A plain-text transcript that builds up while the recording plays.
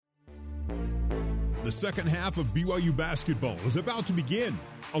The second half of BYU basketball is about to begin.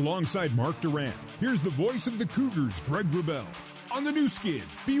 Alongside Mark Durant, here's the voice of the Cougars, Greg Wrubell, on the new skin,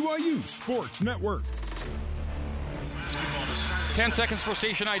 BYU Sports Network. 10 seconds for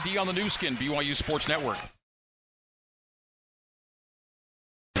station ID on the new skin, BYU Sports Network.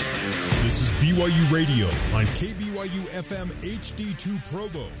 This is BYU Radio on KBYU FM HD2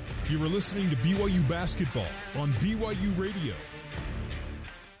 Provo. You are listening to BYU basketball on BYU Radio.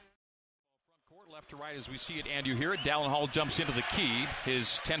 Left to right as we see it and you hear it. Dallin Hall jumps into the key.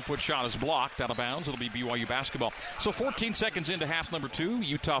 His 10-foot shot is blocked out of bounds. It'll be BYU basketball. So 14 seconds into half number 2.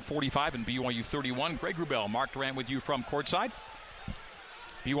 Utah 45 and BYU 31. Greg Wrubell, Mark Durant with you from courtside.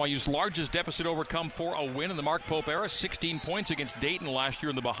 BYU's largest deficit overcome for a win in the Mark Pope era. 16 points against Dayton last year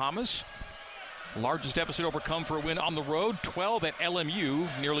in the Bahamas. Largest deficit overcome for a win on the road. 12 at LMU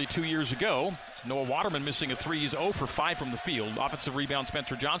nearly 2 years ago. Noah Waterman missing a three. He's 0 for 5 from the field. Offensive rebound,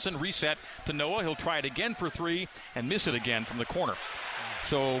 Spencer Johnson. Reset to Noah. He'll try it again for 3 and miss it again from the corner.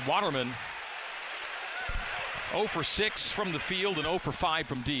 So Waterman 0 for 6 from the field and 0 for 5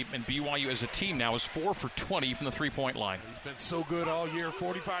 from deep. And BYU as a team now is 4 for 20 from the three-point line. He's been so good all year.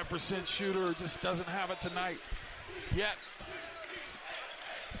 45% shooter. Just doesn't have it tonight yet.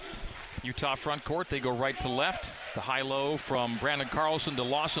 Utah front court, they go right to left. The high-low from Brandon Carlson to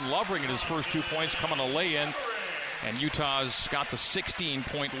Lawson Lovering, and his first 2 points come on a lay-in. And Utah's got the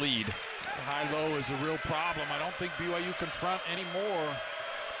 16-point lead. High-low is a real problem. I don't think BYU can front anymore.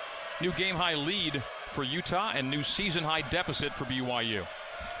 New game-high lead for Utah and new season-high deficit for BYU.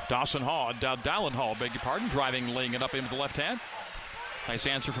 Dallin Hall, beg your pardon, driving, laying it up into the left hand. Nice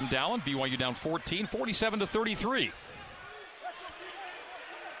answer from Dallin. BYU down 14, 47-33.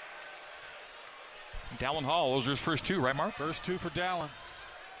 Dallin Hall, those are his first 2, right, Mark? First 2 for Dallin.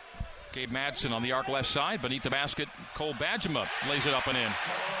 Gabe Madsen on the arc left side. Beneath the basket, Cole Badgema lays it up and in.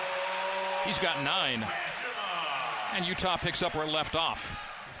 He's got 9. And Utah picks up where it left off.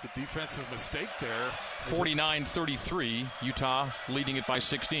 It's the defensive mistake there. 49-33, Utah leading it by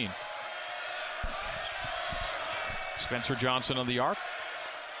 16. Spencer Johnson on the arc.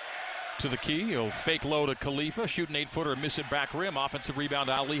 To the key, he'll fake low to Khalifa, shoot an 8-footer, miss it back rim. Offensive rebound,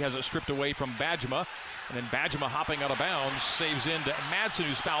 Ali has it stripped away from Badgema. And then Badgema hopping out of bounds, saves into Madsen,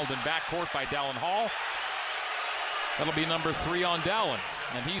 who's fouled in backcourt by Dallin Hall. That'll be number 3 on Dallin,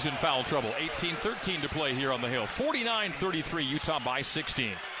 and he's in foul trouble. 18-13 to play here on the Hill. 49-33, Utah by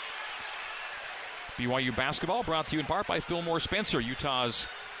 16. BYU basketball brought to you in part by Fillmore Spencer, Utah's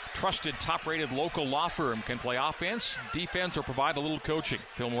trusted, top-rated local law firm. Can play offense, defense, or provide a little coaching.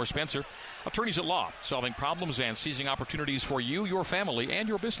 Fillmore Spencer, attorneys at law, solving problems and seizing opportunities for you, your family, and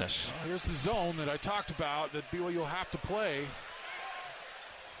your business. Here's the zone that I talked about that BYU will have to play.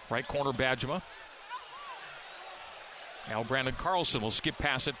 Right corner, Badgema. Now Brandon Carlson will skip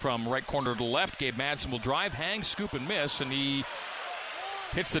past it from right corner to left. Gabe Madsen will drive, hang, scoop, and miss, and he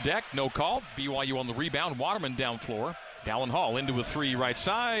hits the deck. No call. BYU on the rebound. Waterman down floor. Dallin Hall into a 3 right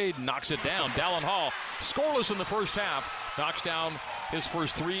side, knocks it down. Dallin Hall scoreless in the first half, knocks down his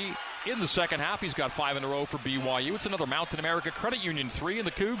first 3 in the second half. He's got 5 in a row for BYU. It's another Mountain America Credit Union 3, and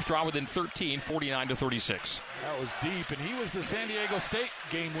the Cougs draw within 13, 49-36. That was deep, and he was the San Diego State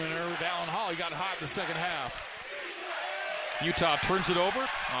game winner. Dallin Hall, he got hot in the second half. Utah turns it over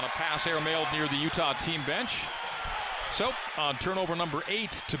on a pass airmailed near the Utah team bench. So, on turnover number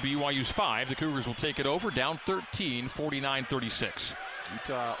 8 to BYU's 5, the Cougars will take it over, down 13, 49-36.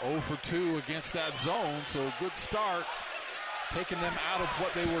 Utah 0 for 2 against that zone, so good start. Taking them out of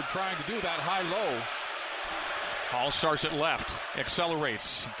what they were trying to do, that high-low. Hall starts at left,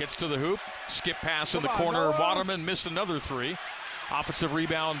 accelerates, gets to the hoop, skip pass in the corner. Waterman missed another 3. Offensive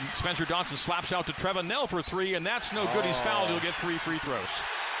rebound, Spencer Johnson slaps out to Trevin Nell for 3, and that's no good. He's fouled. He'll get 3 free throws.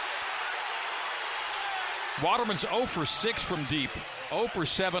 Waterman's 0 for 6 from deep, 0 for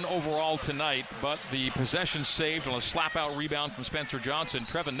 7 overall tonight, but the possession saved on a slap-out rebound from Spencer Johnson.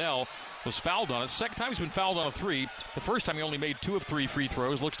 Trevin Nell was fouled on it. Second time he's been fouled on a 3. The first time he only made 2 of 3 free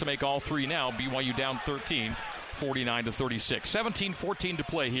throws. Looks to make all 3 now. BYU down 13, 49-36. 17-14 to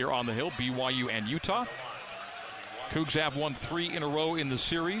play here on the Hill, BYU and Utah. Cougs have won 3 in a row in the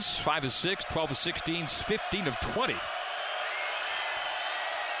series, 5 of 6, 12 of 16, 15 of 20.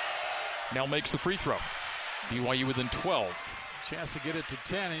 Nell makes the free throw. BYU within 12. Chance to get it to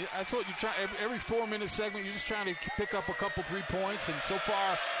 10. That's what you try. Every 4-minute segment, you're just trying to pick up a couple 3 points. And so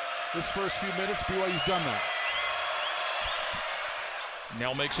far, this first few minutes, BYU's done that.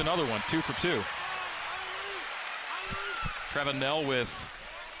 Nell makes another one, 2 for 2. Trevin Nell with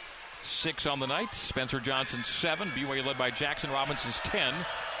 6 on the night. Spencer Johnson 7. BYU led by Jackson Robinson's 10.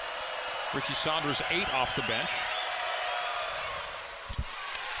 Richie Saunders 8 off the bench.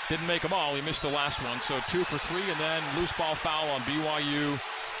 Didn't make them all. He missed the last one. So 2 for 3, and then loose ball foul on BYU.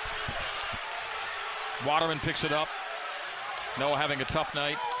 Waterman picks it up. Noah having a tough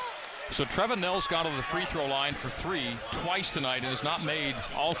night. So Trevin Nell's gone to the free throw line for 3 twice tonight and has not made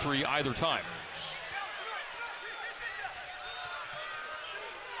all 3 either time.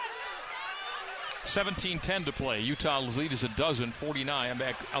 $17-10 to play. Utah's lead is 11 at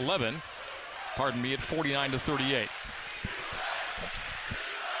 49-38.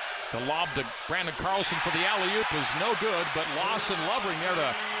 The lob to Brandon Carlson for the alley-oop is no good, but Lawson Lovering there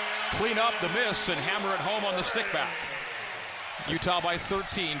to clean up the miss and hammer it home on the stick back. Utah by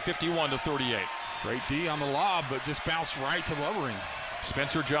 13, 51-38. Great D on the lob, but just bounced right to Lovering.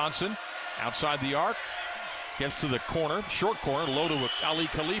 Spencer Johnson outside the arc. Gets to the corner, short corner, low to Ali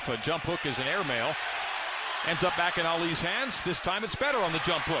Khalifa. Jump hook is an airmail. Ends up back in Ali's hands. This time it's better on the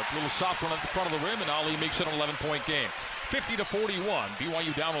jump hook. A little soft one at the front of the rim, and Ali makes it an 11-point game. 50-41.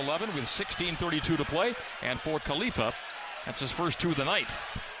 BYU down 11 with 16:32 to play. And for Khalifa, that's his first 2 of the night.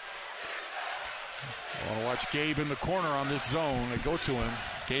 I want to watch Gabe in the corner on this zone. They go to him.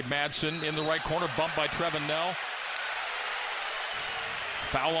 Gabe Madsen in the right corner, bumped by Trevin Nell.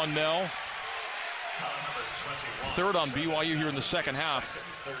 Foul on Nell. Third on BYU here in the second half.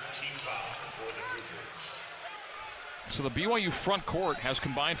 So the BYU front court has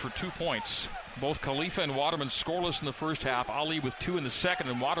combined for 2 points. Both Khalifa and Waterman scoreless in the first half. Ali with 2 in the second,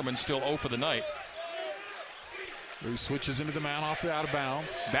 and Waterman still 0 for the night. He switches into the man off the out of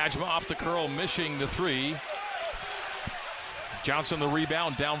bounds. Bajma off the curl, missing the 3. Johnson the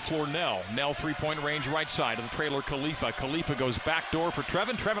rebound, down floor Nell. Nell 3-point range right side of the trailer Khalifa. Khalifa goes back door for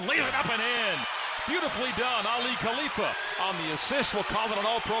Trevin. Trevin lays it up and in. Beautifully done, Ali Khalifa on the assist. We'll call it an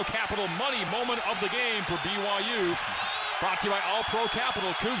All-Pro Capital money moment of the game for BYU. Brought to you by All-Pro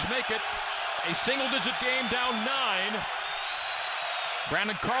Capital. Cougs make it a single-digit game, down 9.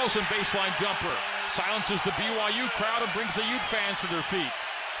 Brandon Carlson baseline jumper. Silences the BYU crowd and brings the Ute fans to their feet.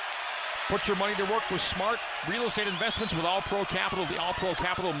 Put your money to work with smart real estate investments with All-Pro Capital. The All-Pro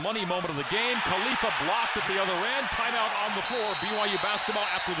Capital money moment of the game. Khalifa blocked at the other end. Timeout on the floor. BYU basketball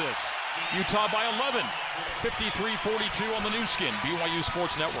after this. Utah by 11. 53-42 on the new skin. BYU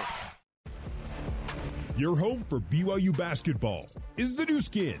Sports Network. Your home for BYU basketball is the new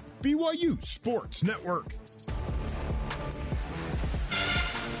skin. BYU Sports Network.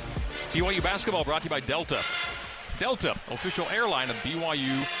 BYU basketball brought to you by Delta. Delta, official airline of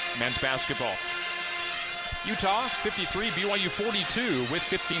BYU men's basketball. Utah 53, BYU 42 with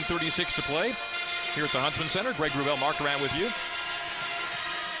 15:36 to play. Here at the Huntsman Center, Greg Wrubell, Mark Durant with you.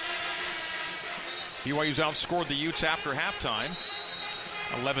 BYU's outscored the Utes after halftime,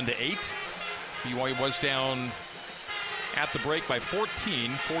 11-8. BYU was down at the break by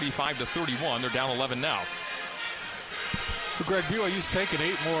 14, 45-31. They're down 11 now. Well, Greg, BYU's taken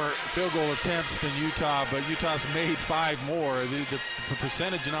 8 more field goal attempts than Utah, but Utah's made 5 more. The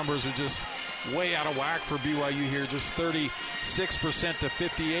percentage numbers are just way out of whack for BYU here, just 36% to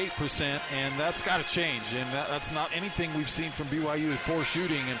 58%, and that's got to change. And that's not anything we've seen from BYU is poor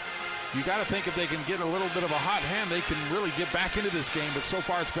shooting. And you got to think if they can get a little bit of a hot hand, they can really get back into this game. But so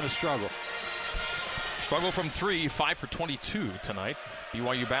far, it's been a struggle. Struggle from 3, 5 for 22 tonight.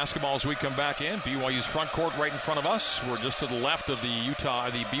 BYU basketball as we come back in. BYU's front court right in front of us. We're just to the left of the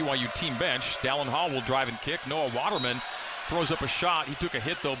BYU team bench. Dallin Hall will drive and kick. Noah Waterman throws up a shot. He took a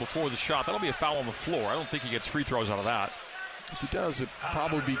hit, though, before the shot. That'll be a foul on the floor. I don't think he gets free throws out of that. If he does, it'd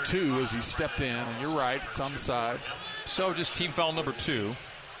probably be 2 as he stepped in. And you're right, it's on the side. So just team foul number 2.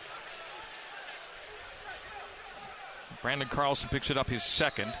 Brandon Carlson picks it up, his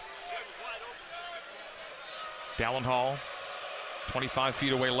second. Dallin Hall, 25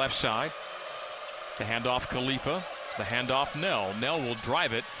 feet away left side. The handoff Khalifa. The handoff Nell. Nell will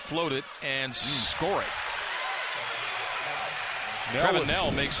drive it, float it, and score it. Trevin Nell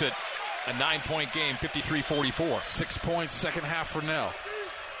makes it a 9-point game, 53-44. 6 points, second half for Nell.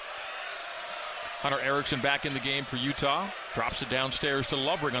 Hunter Erickson back in the game for Utah. Drops it downstairs to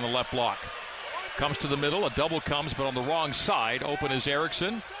Lovering on the left block. Comes to the middle. A double comes, but on the wrong side. Open is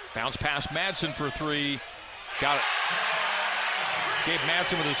Erickson. Bounce past Madsen for 3. Got it. Gabe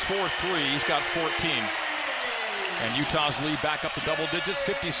Madsen with his 4th 3. He's got 14. And Utah's lead back up to double digits,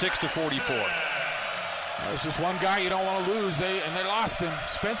 56-44. There's just one guy you don't want to lose, and they lost him.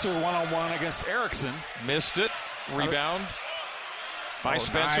 Spencer one-on-one against Erickson. Missed it. Rebound by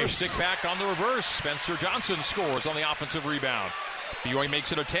Spencer. Nice. Stick back on the reverse. Spencer Johnson scores on the offensive rebound. BYU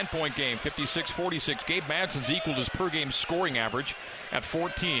makes it a 10-point game, 56-46. Gabe Madsen's equaled his per-game scoring average at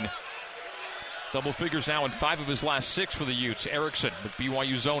 14. Double figures now in 5 of his last 6 for the Utes. Erickson with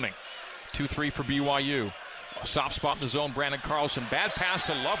BYU zoning. 2-3 for BYU. Soft spot in the zone, Brandon Carlson. Bad pass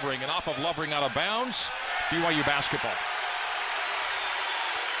to Lovering, and off of Lovering out of bounds. BYU basketball.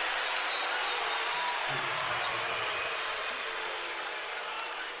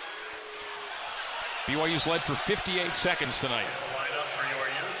 BYU's led for 58 seconds tonight.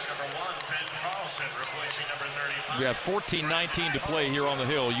 We have 14-19 to play here on the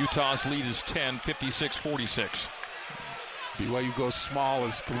Hill. Utah's lead is 10, 56-46. BYU goes small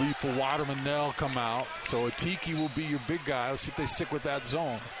as Khalifa, Waterman, Nell come out. So Atiki will be your big guy. Let's see if they stick with that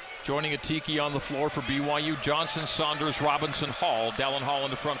zone. Joining Atiki on the floor for BYU, Johnson, Saunders, Robinson, Hall. Dallin Hall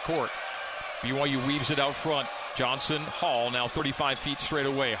in the front court. BYU weaves it out front. Johnson, Hall, now 35 feet straight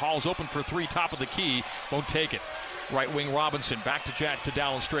away. Hall's open for three, top of the key. Won't take it. Right wing Robinson, back to Jack to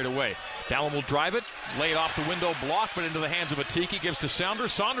Dallin straight away. Dallin will drive it, lay it off the window, block, but into the hands of Atiki. Gives to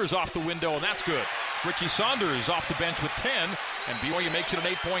Saunders. Saunders off the window, and that's good. Richie Saunders off the bench with 10, and BYU makes it an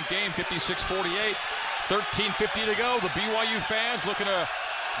 8-point game, 56-48. 13:50 to go. The BYU fans looking to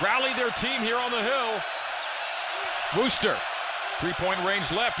rally their team here on the Hill. Wooster, three-point range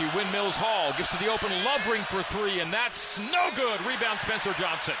left. He windmills Hall. Gets to the open, Lovering for three, and that's no good. Rebound Spencer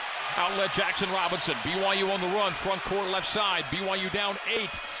Johnson. Outlet Jackson Robinson. BYU on the run. Front court left side. BYU down 8.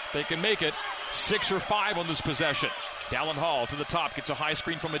 They can make it 6 or 5 on this possession. Dallin Hall to the top. Gets a high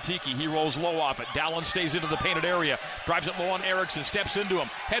screen from Atiki. He rolls low off it. Dallin stays into the painted area. Drives it low on Erickson. Steps into him.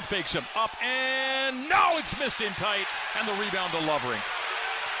 Head fakes him. Up and no! It's missed in tight. And the rebound to Lovering.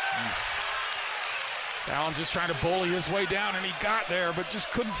 Dallin just trying to bully his way down, and he got there, but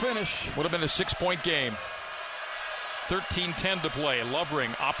just couldn't finish. Would have been a 6-point game. 13:10 to play.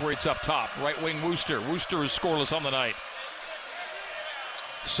 Lovering operates up top. Right wing Wooster. Wooster is scoreless on the night.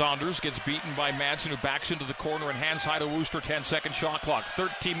 Saunders gets beaten by Madsen, who backs into the corner and hands high to Wooster. 10-second shot clock.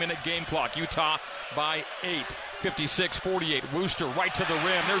 13-minute game clock. Utah by 8. 56-48. Wooster right to the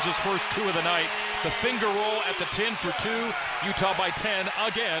rim. There's his first 2 of the night. The finger roll at the 10 for 2. Utah by 10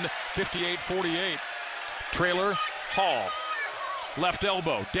 again. 58-48. Trailer, Hall. Left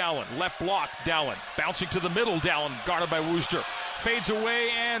elbow, Dallin. Left block, Dallin. Bouncing to the middle, Dallin, guarded by Wooster. Fades away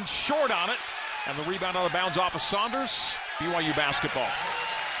and short on it. And the rebound out of bounds off of Saunders. BYU basketball.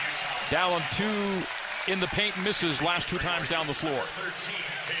 Dallin 2 in the paint, misses last 2 times down the floor.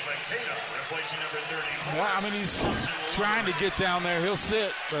 Well, I mean, he's trying to get down there. He'll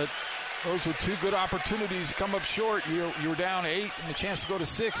sit, but those were 2 good opportunities. Come up short. You were down 8 and a chance to go to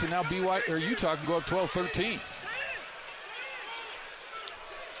 6, and now Utah can go up 12-13.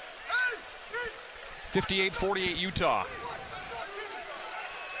 58-48 Utah.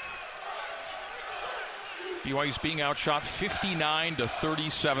 BYU's being outshot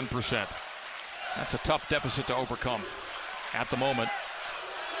 59-37%. That's a tough deficit to overcome at the moment.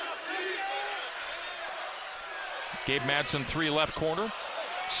 Gabe Madsen, 3 left corner.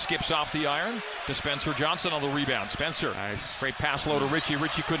 Skips off the iron to Spencer Johnson on the rebound. Spencer, nice. Great pass low to Richie.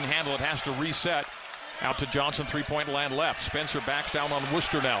 Richie couldn't handle it, has to reset. Out to Johnson, 3-point land left. Spencer backs down on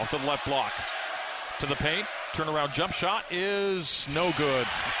Wooster now to the left block. To the paint, turnaround jump shot is no good.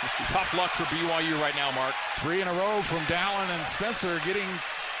 Tough luck for BYU right now, Mark. 3 in a row from Dallin and Spencer getting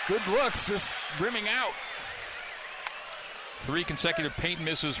good looks, just rimming out. 3 consecutive paint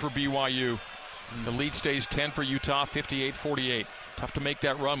misses for BYU. The lead stays 10 for Utah, 58-48. Tough to make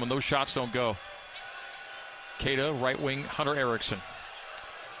that run when those shots don't go. Keita, right wing, Hunter Erickson.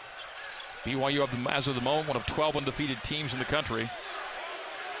 BYU, as of the moment, one of 12 undefeated teams in the country.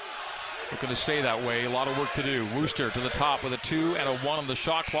 Looking to stay that way. A lot of work to do. Wooster to the top with a 2 and a 1 on the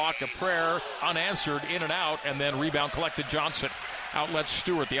shot clock. A prayer unanswered, in and out, and then rebound collected Johnson. Outlet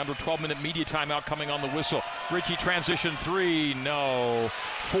Stewart, the under 12-minute media timeout coming on the whistle. Richie transition 3, no.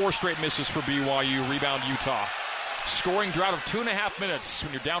 4 straight misses for BYU. Rebound Utah. Scoring drought of 2.5 minutes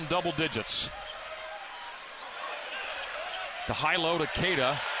when you're down double digits. The high low to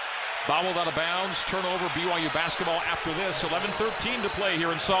Keita. Bobbled out of bounds. Turnover, BYU basketball after this. 11:13 to play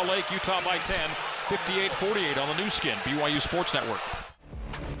here in Salt Lake. Utah by 10. 58-48 on the new skin. BYU Sports Network.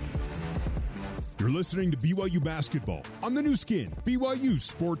 You're listening to BYU basketball on the new skin. BYU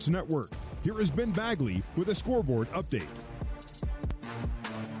Sports Network. Here is Ben Bagley with a scoreboard update.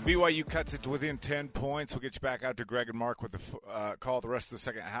 BYU cuts it to within 10 points. We'll get you back out to Greg and Mark with the call the rest of the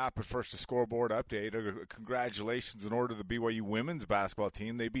second half. But first, a scoreboard update. Congratulations in order to the BYU women's basketball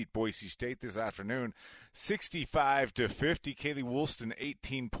team. They beat Boise State this afternoon, 65-50. Kaylee Woolston,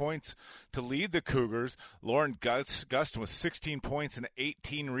 18 points to lead the Cougars. Lauren Guston with 16 points and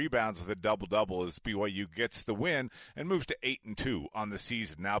 18 rebounds with a double-double as BYU gets the win and moves to 8-2 on the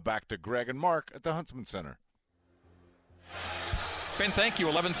season. Now back to Greg and Mark at the Huntsman Center. Ben, thank you.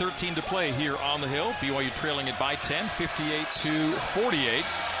 11:13 to play here on the Hill. BYU trailing it by 10, 58-48.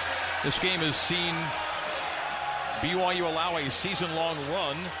 This game has seen BYU allow a season-long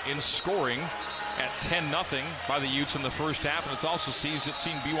run in scoring at 10-0 by the Utes in the first half, and it's also seen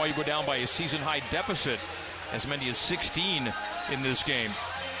BYU go down by a season-high deficit, as many as 16 in this game.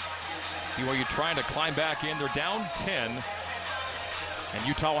 BYU trying to climb back in. They're down 10, and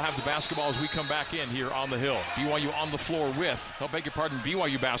Utah will have the basketball as we come back in here on the Hill. BYU on the floor with,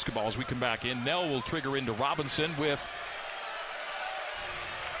 BYU basketball as we come back in. Nell will trigger into Robinson with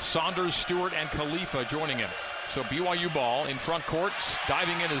Saunders, Stewart, and Khalifa joining him. So BYU ball in front court.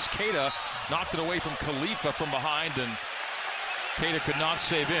 Diving in as Keita knocked it away from Khalifa from behind, and Keita could not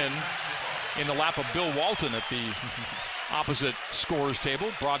save in the lap of Bill Walton at the opposite scorers table,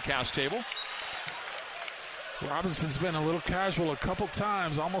 broadcast table. Robinson's been a little casual a couple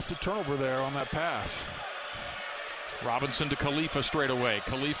times, almost a turnover there on that pass. Robinson to Khalifa straight away.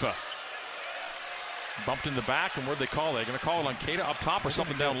 Khalifa bumped in the back, and what'd they call it? They're going to call it on Keita up top or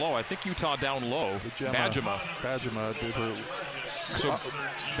something down low. I think Utah down low. Badgema. So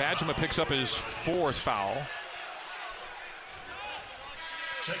Badgema picks up his fourth foul.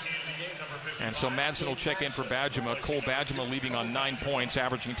 And so Madsen will check in for Badgema. Cole Badgema leaving on 9 points,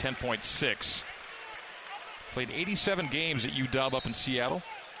 averaging 10.6. Played 87 games at UW up in Seattle.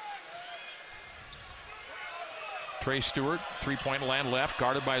 Trey Stewart, three-point land left,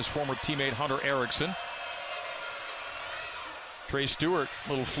 guarded by his former teammate Hunter Erickson. Trey Stewart,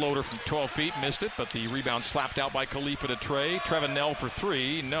 little floater from 12 feet, missed it, but the rebound slapped out by Khalifa to Trey. Trevin Nell for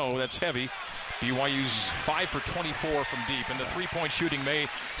three. No, that's heavy. BYU's 5 for 24 from deep, and the three-point shooting may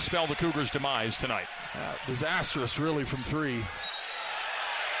spell the Cougars' demise tonight. Disastrous, really, from three.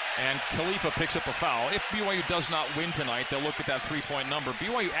 And Khalifa picks up a foul. If BYU does not win tonight, they'll look at that three-point number.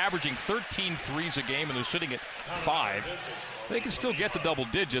 BYU averaging 13 threes a game, and they're sitting at 5. They can still get the double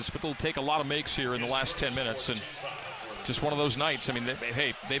digits, but they'll take a lot of makes here in the last 10 minutes. And just one of those nights. I mean,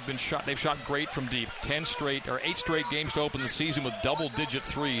 they've shot great from deep. 8 straight games to open the season with double-digit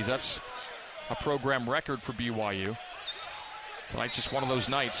threes. That's a program record for BYU. Tonight's just one of those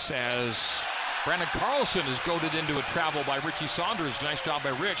nights as Brandon Carlson is goaded into a travel by Richie Saunders. Nice job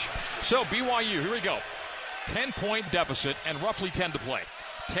by Rich. So BYU, here we go. 10-point deficit and roughly 10 to play.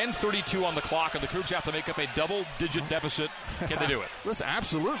 10:32 on the clock, and the Cougs have to make up a double-digit deficit. Can they do it? Listen,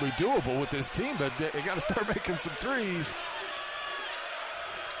 absolutely doable with this team, but they got to start making some threes.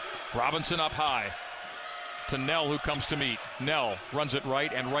 Robinson up high to Nell, who comes to meet. Nell runs it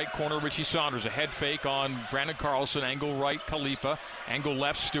right, and right corner Richie Saunders. A head fake on Brandon Carlson. Angle right Khalifa. Angle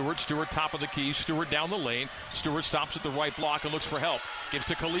left Stewart. Stewart top of the key. Stewart down the lane. Stewart stops at the right block and looks for help. Gives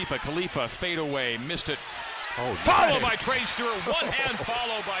to Khalifa. Khalifa fade away. Missed it. Followed by Trey Stewart. One hand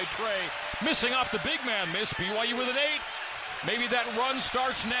follow by Trey. Missing off the big man miss. BYU with an 8. Maybe that run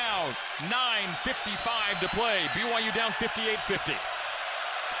starts now. 9:55 to play. BYU down 58-50.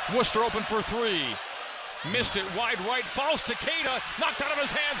 Worcester open for three. Missed it wide right. Falls to Keita. Knocked out of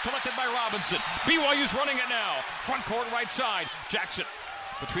his hands. Collected by Robinson. BYU's running it now. Front court right side. Jackson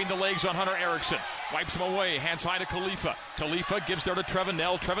between the legs on Hunter Erickson. Wipes him away. Hands high to Khalifa. Khalifa gives there to Trevin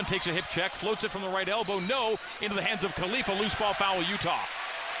Nell. Trevin takes a hip check. Floats it from the right elbow. No. Into the hands of Khalifa. Loose ball foul, Utah.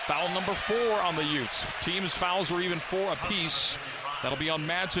 Foul number 4 on the Utes. Teams' fouls are even 4 apiece. That'll be on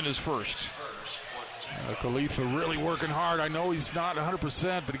Madsen his first. Khalifa really working hard. I know he's not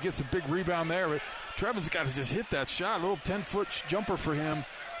 100%, but he gets a big rebound there. But Trevin's got to just hit that shot. A little 10-foot jumper for him.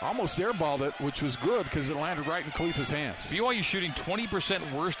 Almost airballed it, which was good because it landed right in Khalifa's hands. BYU shooting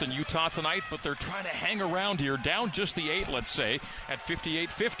 20% worse than Utah tonight, but they're trying to hang around here, down just the 8, let's say, at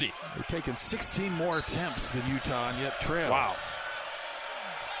 58-50. They're taking 16 more attempts than Utah and yet trail. Wow.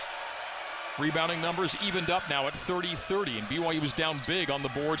 Rebounding numbers evened up now at 30-30, and BYU was down big on the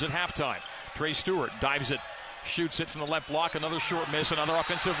boards at halftime. Trey Stewart dives it, shoots it from the left block, another short miss, another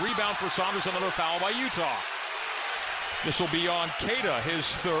offensive rebound for Saunders, another foul by Utah. This will be on Keita, his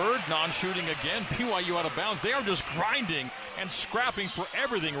third, non-shooting again. BYU out of bounds. They are just grinding and scrapping for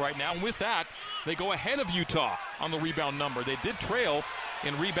everything right now, and with that, they go ahead of Utah on the rebound number. They did trail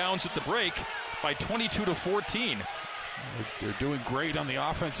in rebounds at the break by 22-14. They're doing great on the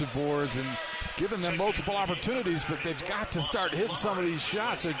offensive boards and giving them multiple opportunities, but they've got to start hitting some of these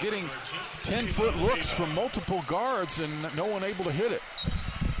shots. They're getting 10-foot looks from multiple guards and no one able to hit it.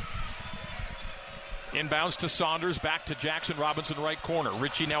 Inbounds to Saunders, back to Jackson. Robinson right corner.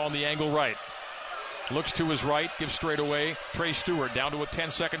 Richie now on the angle right. Looks to his right, gives straight away. Trey Stewart down to a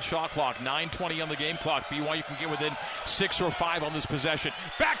 10-second shot clock. 9:20 on the game clock. BYU can get within 6 or 5 on this possession.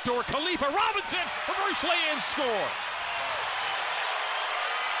 Backdoor Khalifa. Robinson, reverse lay-in, score.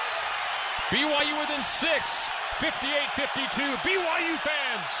 BYU within 6, 58-52. BYU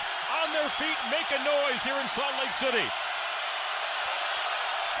fans on their feet, make a noise here in Salt Lake City.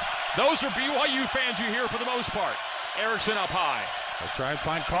 Those are BYU fans you hear for the most part. Erickson up high. They'll try and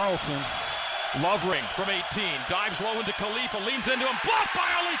find Carlson. Lovering from 18. Dives low into Khalifa. Leans into him. Blocked by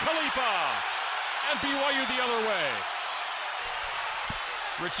Ali Khalifa. And BYU the other way.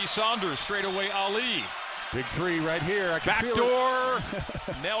 Richie Saunders straight away. Ali. Big three right here. Backdoor.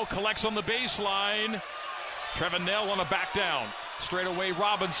 Nell collects on the baseline. Trevin Nell on a back down. Straight away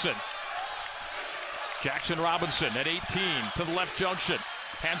Robinson. Jackson Robinson at 18 to the left junction.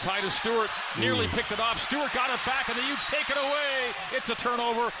 Hands high to Stewart. Nearly picked it off. Stewart got it back, and the Utes take it away. It's a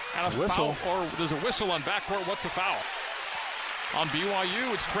turnover and a whistle. Foul. Or there's a whistle on backcourt. What's a foul? On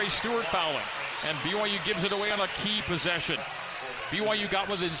BYU, it's Trey Stewart fouling. And BYU gives it away on a key possession. BYU got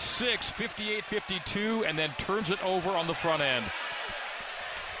within 6, 58-52, and then turns it over on the front end.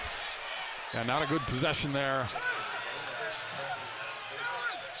 Yeah, not a good possession there.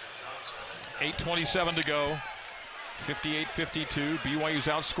 8:27 to go. 58-52. BYU's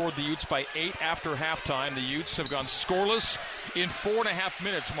outscored the Utes by 8 after halftime. The Utes have gone scoreless in 4.5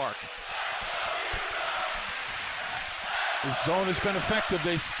 minutes, Mark. The zone has been effective.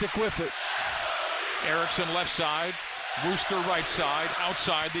 They stick with it. Erickson left side. Wooster right side.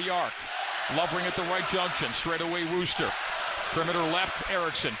 Outside the arc. Lovering at the right junction. Straight away Wooster. Perimeter left,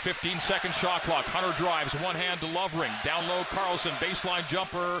 Erickson. 15-second shot clock. Hunter drives. One hand to Lovering. Down low, Carlson. Baseline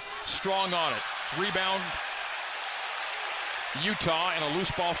jumper. Strong on it. Rebound. Utah, and a loose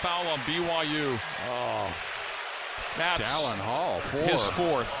ball foul on BYU. Oh. That's Dallin Hall, his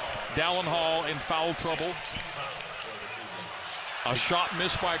fourth. Dallin Hall in foul trouble. A shot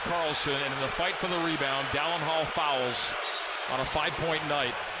missed by Carlson, and in the fight for the rebound, Dallin Hall fouls on a 5-point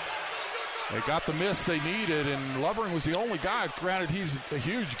night. They got the miss they needed, and Lovering was the only guy. Granted, he's a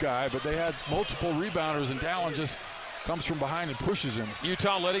huge guy, but they had multiple rebounders, and Dallin just comes from behind and pushes him.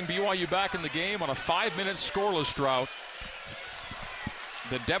 Utah letting BYU back in the game on a 5-minute scoreless drought.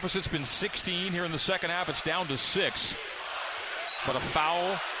 The deficit's been 16 here in the second half. It's down to 6. But a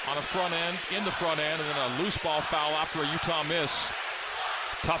foul on a front end, in the front end, and then a loose ball foul after a Utah miss.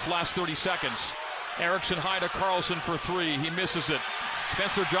 Tough last 30 seconds. Erickson high to Carlson for 3. He misses it.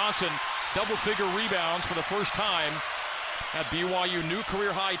 Spencer Johnson, double-figure rebounds for the first time at BYU. New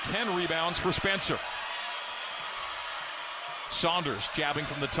career high 10 rebounds for Spencer. Saunders jabbing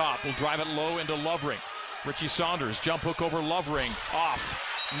from the top. Will drive it low into Lovering. Richie Saunders, jump hook over Lovering. Off.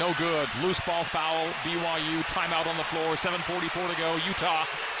 No good. Loose ball foul. BYU timeout on the floor. 7:44 to go. Utah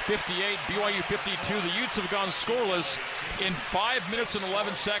 58, BYU 52. The Utes have gone scoreless in 5 minutes and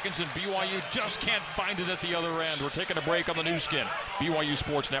 11 seconds, and BYU just can't find it at the other end. We're taking a break on the new skin. BYU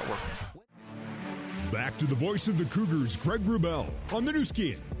Sports Network. Back to the voice of the Cougars, Greg Wrubell, on the new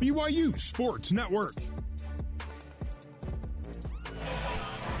skin, BYU Sports Network.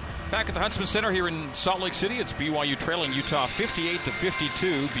 Back at the Huntsman Center here in Salt Lake City, it's BYU trailing Utah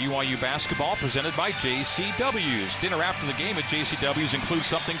 58-52. BYU basketball presented by JCW's. Dinner after the game at JCW's includes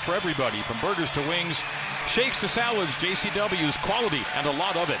something for everybody, from burgers to wings, shakes to salads. JCW's, quality and a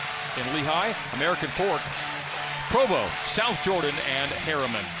lot of it. In Lehigh, American Fork, Provo, South Jordan, and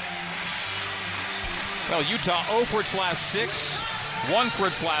Harriman. Well, Utah 0 for its last 6, 1 for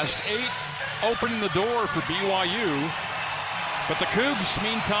its last 8, opening the door for BYU. But the Cougs,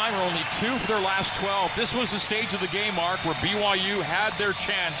 meantime, are only 2 for their last 12. This was the stage of the game, Mark, where BYU had their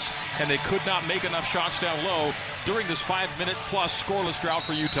chance, and they could not make enough shots down low during this 5-minute-plus scoreless drought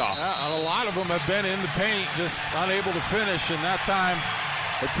for Utah. Yeah, a lot of them have been in the paint, just unable to finish. And that time,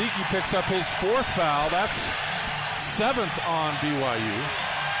 Atiki picks up his 4th foul. That's 7th on BYU.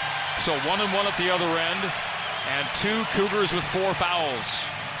 So 1-1 at the other end, and 2 Cougars with 4 fouls.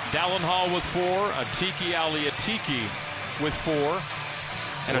 Dallin Hall with 4, Atiki Atiki with 4,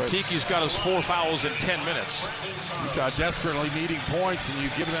 and Atiki's got his 4 fouls in 10 minutes. Utah desperately needing points, and you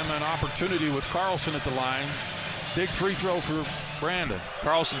give them an opportunity with Carlson at the line. Big free throw for Brandon.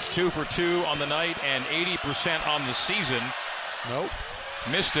 Carlson's 2 for 2 on the night and 80% on the season. Nope.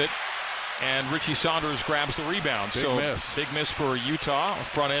 Missed it, and Richie Saunders grabs the rebound. Big miss for Utah, a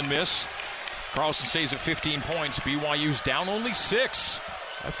front-end miss. Carlson stays at 15 points. BYU's down only 6.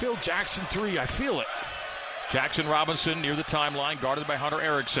 I feel Jackson 3. I feel it. Jackson Robinson near the timeline, guarded by Hunter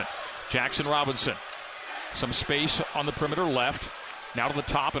Erickson. Jackson Robinson. Some space on the perimeter left. Now to the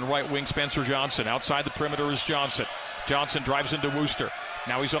top and right wing, Spencer Johnson. Outside the perimeter is Johnson. Johnson drives into Wooster.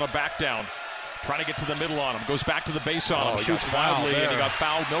 Now he's on a back down. Trying to get to the middle on him. Goes back to the base on him. Shoots wildly, and he got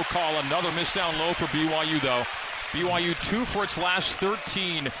fouled. No call. Another miss down low for BYU, though. BYU 2 for its last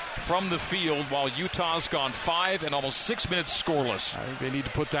 13 from the field, while Utah's gone 5 and almost 6 minutes scoreless. I think they need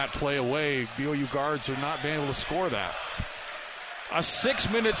to put that play away. BYU guards are not being able to score that. A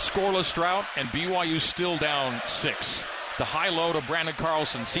 6-minute scoreless drought, and BYU still down 6. The high low to Brandon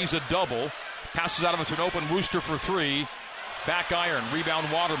Carlson sees a double. Passes out of it to an open Wooster for three. Back iron.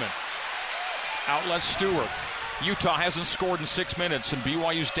 Rebound Waterman. Outlet Stewart. Utah hasn't scored in 6 minutes, and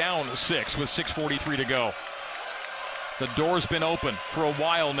BYU's down 6 with 6:43 to go. The door's been open for a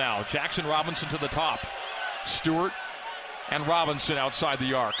while now. Jackson Robinson to the top. Stewart and Robinson outside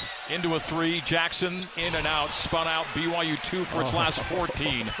the arc. Into a three. Jackson in and out. Spun out. BYU 2 for its last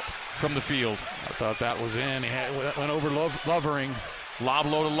 14 from the field. I thought that was in. He went over Lovering. Lob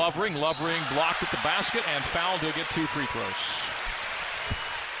low to Lovering. Lovering blocked at the basket and fouled. He'll get 2 free throws.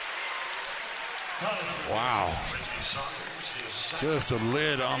 Wow. Just a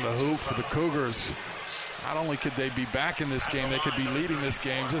lid on the hoop for the Cougars. Not only could they be back in this game, they could be leading this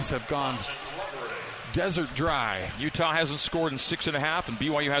game, just have gone desert dry. Utah hasn't scored in 6.5, and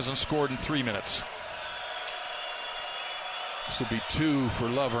BYU hasn't scored in 3 minutes. This will be 2 for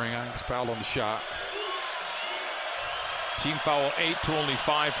Lovering. I think he's fouled on the shot. Team foul 8 to only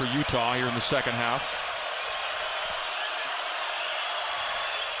 5 for Utah here in the second half.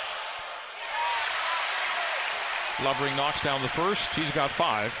 Lovering knocks down the first. He's got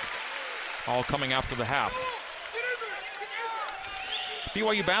 5. All coming after the half.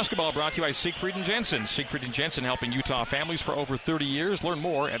 BYU basketball brought to you by Siegfried & Jensen. Siegfried & Jensen helping Utah families for over 30 years. Learn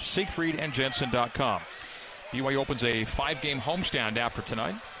more at siegfriedandjensen.com. BYU opens a 5-game homestand after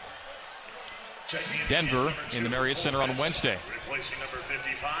tonight. Denver in the Marriott Center on Wednesday. Replacing number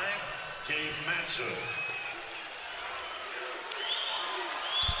 55, Gabe Matsu.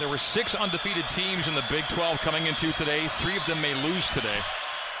 There were 6 undefeated teams in the Big 12 coming into today. 3 of them may lose today.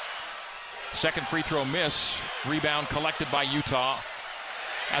 Second free throw miss. Rebound collected by Utah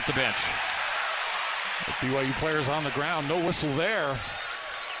at the bench. The BYU players on the ground. No whistle there.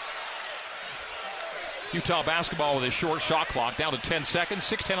 Utah basketball with a short shot clock down to 10 seconds.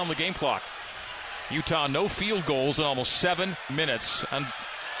 6:10 on the game clock. Utah no field goals in almost 7 minutes and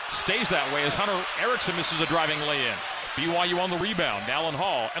stays that way as Hunter Erickson misses a driving lay-in. BYU on the rebound. Allen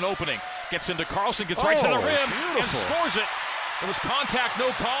Hall, an opening. Gets into Carlson, gets right to the rim, beautiful. and scores it. It was contact, no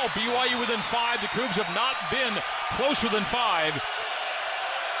call. BYU within 5. The Cougs have not been closer than 5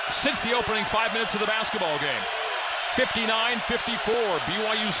 since the opening 5 minutes of the basketball game. 59-54.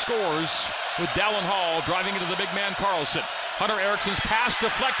 BYU scores with Dallin Hall driving into the big man Carlson. Hunter Erickson's pass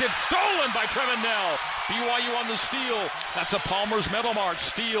deflected, stolen by Trevin Nell. BYU on the steal. That's a Palmer's Metal Mart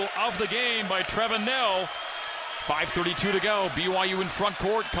steal of the game by Trevin Nell. 5:32 to go. BYU in front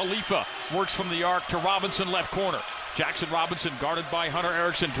court. Khalifa works from the arc to Robinson left corner. Jackson Robinson guarded by Hunter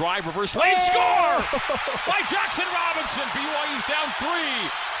Erickson. Drive, reverse lane, score by Jackson Robinson. BYU's down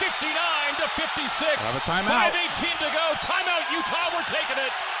 3, 59-56. Have a timeout. 5:18 to go. Timeout, Utah. We're taking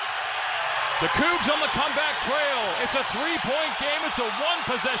it. The Cougs on the comeback trail. It's a 3-point game. It's a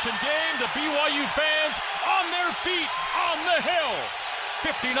 1-possession game. The BYU fans on their feet on the hill.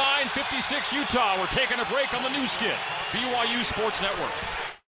 59-56 Utah. We're taking a break on the new skid. BYU Sports Network.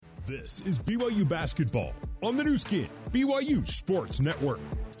 This is BYU basketball on the new skin, BYU Sports Network.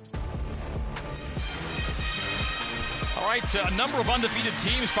 All right, a number of undefeated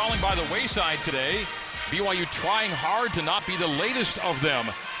teams falling by the wayside today. BYU trying hard to not be the latest of them.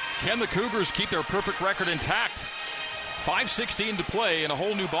 Can the Cougars keep their perfect record intact? 5:16 to play in a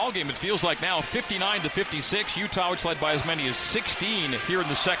whole new ballgame. It feels like now 59-56. Utah, which led by as many as 16 here in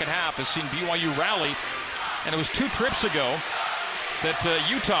the second half, has seen BYU rally. And it was 2 trips ago that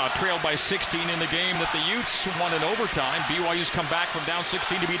Utah trailed by 16 in the game that the Utes won in overtime. BYU's come back from down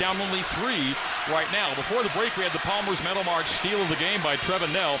 16 to be down only 3 right now. Before the break, we had the Palmer's Metal Mart steal of the game by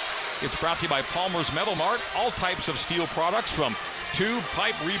Trevin Nell. It's brought to you by Palmer's Metal Mart. All types of steel products from tube,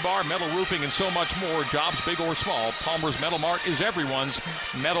 pipe, rebar, metal roofing, and so much more. Jobs big or small, Palmer's Metal Mart is everyone's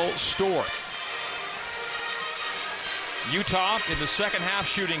metal store. Utah in the second half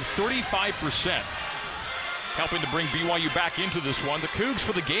shooting 35%, helping to bring BYU back into this one. The Cougs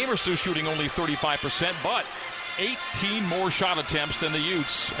for the game are still shooting only 35%, but 18 more shot attempts than the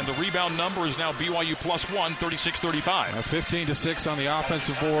Utes, and the rebound number is now BYU +1, 36-35. 15-6 on the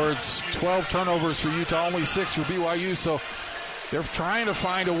offensive boards, 12 turnovers for Utah, only 6 for BYU, so they're trying to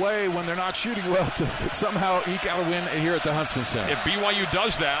find a way when they're not shooting well to somehow eke out a win here at the Huntsman Center. If BYU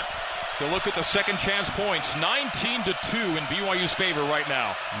does that, they'll look at the second chance points. 19-2 in BYU's favor right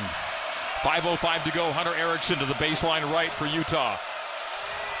now. 5:05 to go. Hunter Erickson to the baseline right for Utah.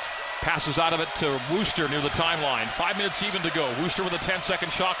 Passes out of it to Wooster near the timeline. 5 minutes even to go. Wooster with a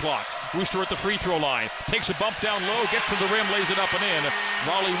 10-second shot clock. Wooster at the free throw line. Takes a bump down low, gets to the rim, lays it up and in.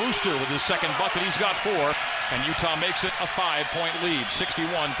 Raleigh Wooster with his second bucket. He's got 4. And Utah makes it a 5-point lead,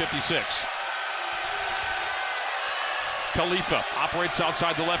 61-56. Khalifa operates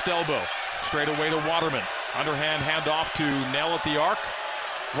outside the left elbow. Straight away to Waterman. Underhand handoff to Nell at the arc.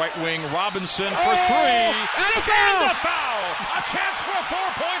 Right wing Robinson for three. And a foul! A chance for a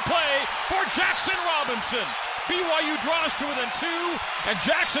 4-point play for Jackson Robinson. BYU draws to within 2, and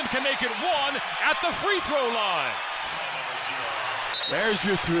Jackson can make it 1 at the free throw line. There's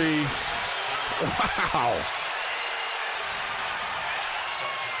your 3. Wow.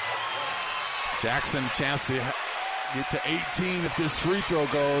 Jackson, chance to get to 18 if this free throw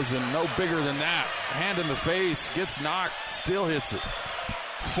goes, and no bigger than that. Hand in the face, gets knocked, still hits it.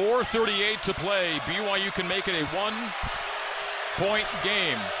 4:38 to play. BYU can make it a 1-point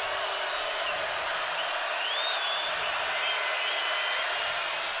game.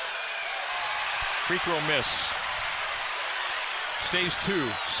 Free throw miss. Stays 2.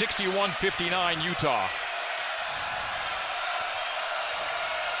 61-59 Utah.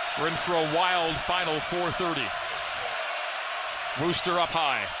 We're in for a wild final 4:30. Wooster up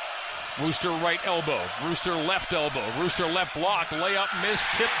high. Wooster right elbow. Wooster left elbow. Wooster left block. Layup missed.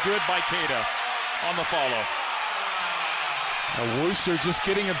 Tip good by Cada on the follow. Now Wooster just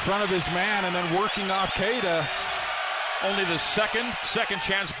getting in front of his man and then working off Cada. Only the second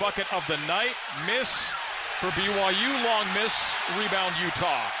chance bucket of the night. Miss for BYU. Long miss. Rebound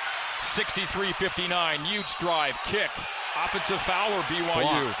Utah. 63-59. Utes drive. Kick. Offensive foul or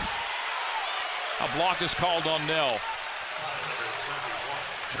BYU? Block. A block is called on Nell.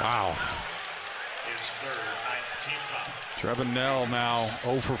 Wow. Trevin Nell now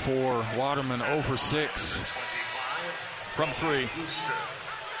 0 for 4. Waterman 0 for 6. From 3.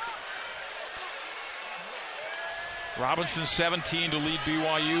 Robinson 17 to lead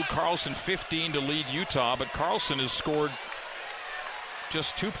BYU. Carlson 15 to lead Utah, but Carlson has scored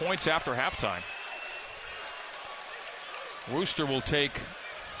just 2 points after halftime. Wooster will take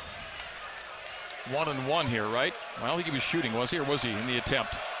 1-1 here, right? I don't think he was shooting, was he, or was he in the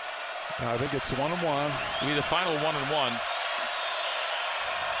attempt? I think it's 1-1. It'll be the final 1-1.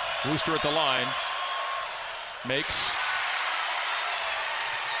 Wooster at the line. Makes.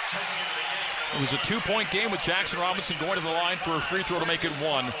 It was a 2-point game with Jackson Robinson going to the line for a free throw to make it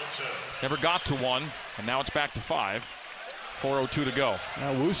 1. Never got to 1, and now it's back to 5. 4:02 to go.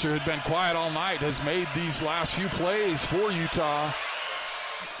 Now Wooster had been quiet all night, has made these last few plays for Utah.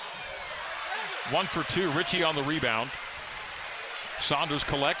 1 for 2. Ritchie on the rebound. Saunders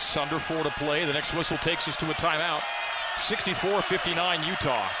collects. Under 4 to play. The next whistle takes us to a timeout. 64-59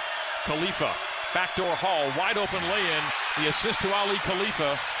 Utah. Khalifa. Backdoor Hall. Wide open lay-in. The assist to Ali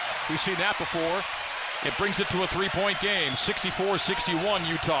Khalifa. We've seen that before. It brings it to a 3-point game. 64-61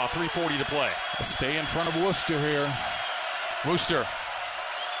 Utah. 3:40 to play. Stay in front of Wooster here. Wooster.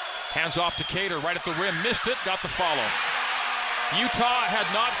 Hands off to Cater. Right at the rim. Missed it. Got the follow. Utah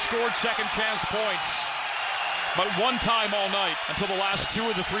had not scored second chance points, but one time all night until the last 2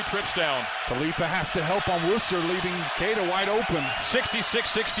 of the 3 trips down. Khalifa has to help on Wooster, leaving Cada wide open.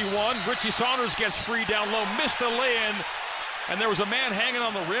 66-61. Richie Saunders gets free down low. Missed the lay-in. And there was a man hanging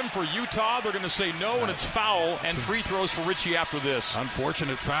on the rim for Utah. They're going to say no, and it's foul, and free throws for Ritchie after this.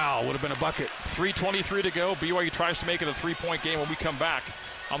 Unfortunate foul. Would have been a bucket. 3:23 to go. BYU tries to make it a 3-point game when we come back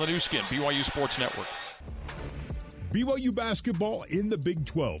on the new skin, BYU Sports Network. BYU basketball in the Big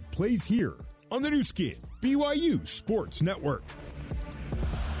 12 plays here on the new skin, BYU Sports Network.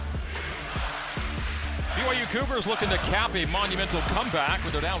 BYU Cougars looking to cap a monumental comeback,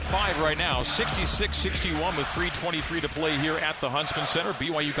 but they're down 5 right now. 66-61 with 3:23 to play here at the Huntsman Center.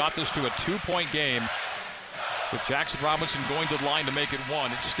 BYU got this to a 2-point game with Jackson Robinson going to the line to make it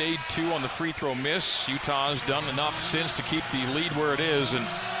 1. It stayed 2 on the free throw miss. Utah's done enough since to keep the lead where it is. And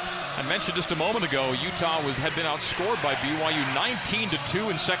I mentioned just a moment ago, Utah had been outscored by BYU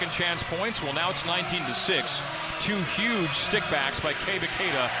 19-2 in second chance points. Well, now it's 19-6. 2 huge stickbacks by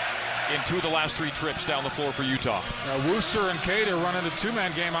Cada in 2 of the last 3 trips down the floor for Utah. Now Wooster and Cada running a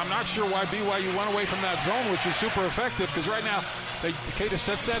 2-man game. I'm not sure why BYU went away from that zone, which is super effective, because right now Cada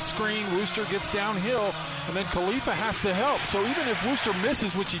sets that screen, Wooster gets downhill, and then Khalifa has to help. So even if Wooster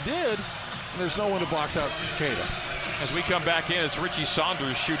misses, which he did, there's no one who blocks out Cada. As we come back in, it's Richie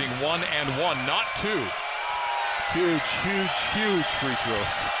Saunders shooting 1 and 1, not 2. Huge, huge, huge free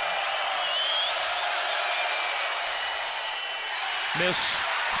throws. Miss.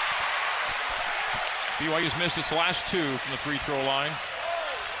 BYU's missed its last 2 from the free throw line.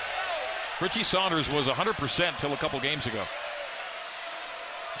 Richie Saunders was 100% till a couple games ago.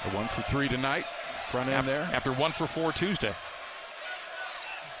 A 1 for 3 tonight. Front end there. After 1 for 4 Tuesday.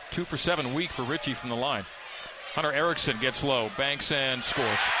 2 for 7 week for Richie from the line. Hunter Erickson gets low, banks and scores.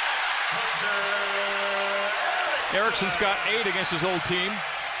 Erickson's got 8 against his old team.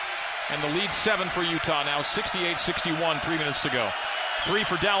 And the lead 7 for Utah now. 68-61, 3 minutes to go. 3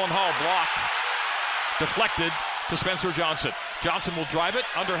 for Dallin Hall, blocked. Deflected to Spencer Johnson. Johnson will drive it,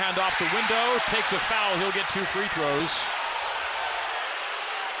 underhand off the window, takes a foul. He'll get 2 free throws.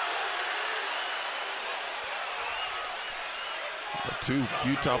 The 2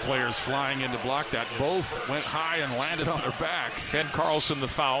 Utah players flying in to block that. Both went high and landed on their backs. Ken Carlson the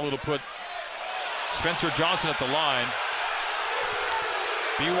foul. It'll put Spencer Johnson at the line.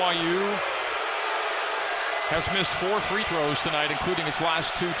 BYU has missed 4 free throws tonight, including its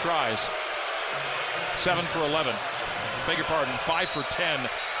last 2 tries. 7 for 11. Beg your pardon, 5 for 10.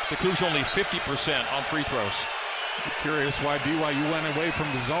 The Cougs only 50% on free throws. I'm curious why BYU went away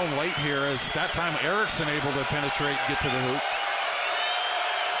from the zone late here, as that time Erickson able to penetrate and get to the hoop.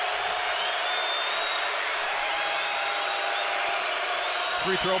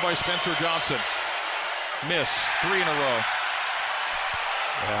 Free throw by Spencer Johnson. Miss. 3 in a row.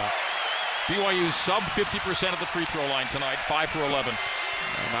 Yeah. BYU's sub 50% of the free throw line tonight, 5 for 11.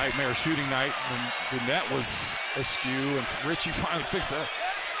 A nightmare shooting night. And the net was askew, and Richie finally fixed that.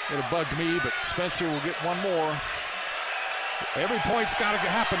 It bugged me, but Spencer will get one more. Every point's got to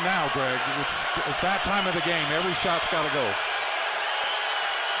happen now, Greg. It's that time of the game. Every shot's got to go.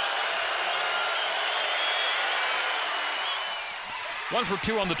 One for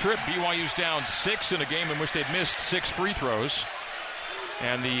 2 on the trip. BYU's down 6 in a game in which they've missed 6 free throws.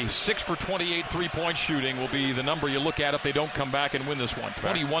 And the 6 for 28 three-point shooting will be the number you look at if they don't come back and win this one.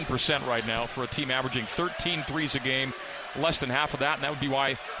 21% right now for a team averaging 13 threes a game, less than half of that. And that would be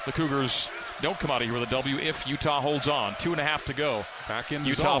why the Cougars don't come out of here with a W if Utah holds on. 2.5 to go. Back in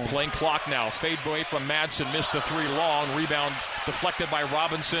Utah zone. playing clock now. Fade away from Madsen. Missed the 3 long. Rebound deflected by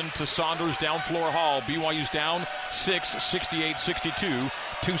Robinson to Saunders. Down floor Hall. BYU's down 6, 68-62.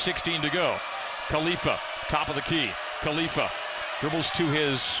 2:16 to go. Khalifa, top of the key. Khalifa dribbles to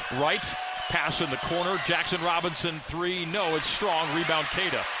his right. Pass in the corner. Jackson Robinson 3. No, it's strong. Rebound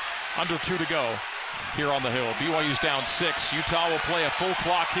Keita. Under 2 to go here on the Hill. BYU's down 6. Utah will play a full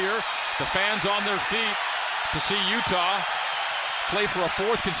clock here. The fans on their feet to see Utah play for a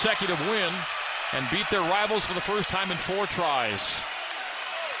 4th consecutive win and beat their rivals for the first time in 4 tries.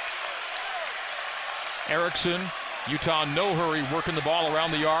 Erickson, Utah no hurry, working the ball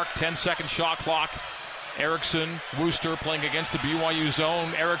around the arc. 10-second shot clock. Erickson, Wooster playing against the BYU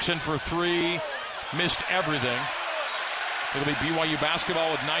zone. Erickson for 3, missed everything. It'll be BYU basketball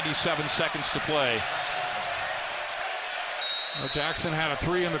with 97 seconds to play. Well, Jackson had a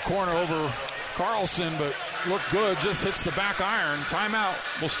 3 in the corner over Carlson, but looked good. Just hits the back iron. Timeout.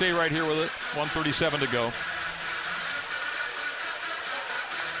 We'll stay right here with it. 1:37 to go.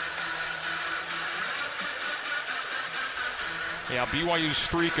 Yeah, BYU's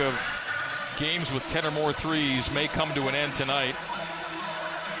streak of games with 10 or more threes may come to an end tonight.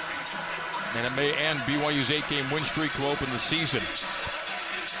 And it may end BYU's 8-game win streak to open the season.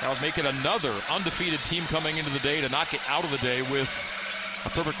 That would make it another undefeated team coming into the day to not get out of the day with a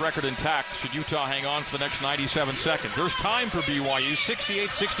perfect record intact should Utah hang on for the next 97 seconds. There's time for BYU.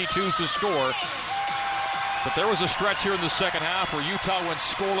 68-62 is the score. But there was a stretch here in the second half where Utah went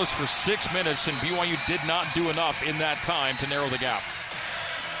scoreless for 6 minutes, and BYU did not do enough in that time to narrow the gap.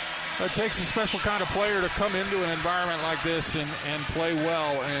 It takes a special kind of player to come into an environment like this and play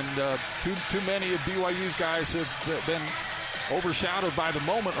well. And too many of BYU's guys have been overshadowed by the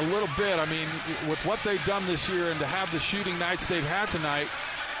moment a little bit. I mean, with what they've done this year and to have the shooting nights they've had tonight,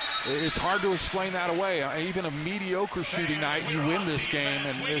 it's hard to explain that away. Even a mediocre shooting night, you win this game.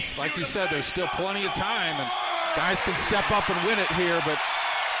 And like you said, there's still plenty of time. And guys can step up and win it here, but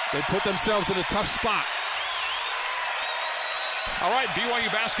they put themselves in a tough spot. All right,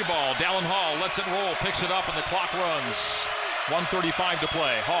 BYU basketball. Dallin Hall lets it roll, picks it up, and the clock runs. 1:35 to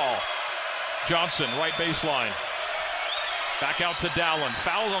play. Hall. Johnson, right baseline. Back out to Dallin.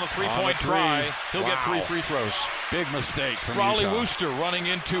 Fouled on a three-point try. He'll get 3 free throws. Big mistake from Raleigh Utah. Wooster running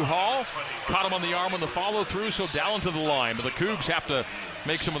into Hall. Caught him on the arm on the follow-through, so Dallin to the line. But the Cougs have to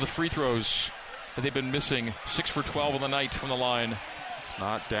make some of the free throws that they've been missing. 6 for 12 on the night from the line. It's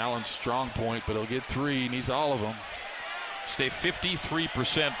not Dallin's strong point, but he'll get 3. He needs all of them. Stay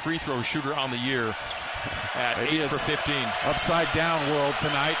 53% free throw shooter on the year at Maybe 8 for 15. Upside down world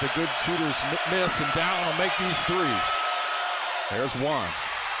tonight. The good shooters miss, and Dallin will make these 3. There's 1.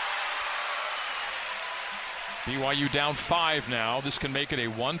 BYU down 5 now. This can make it a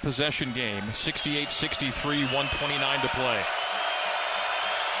 1-possession game. 68-63, 1:29 to play.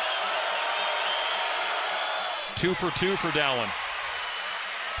 2 for 2 for Dallin.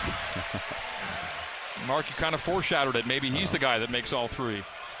 Mark, you kind of foreshadowed it. Maybe he's the guy that makes all 3.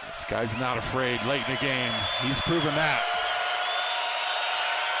 This guy's not afraid late in the game. He's proven that.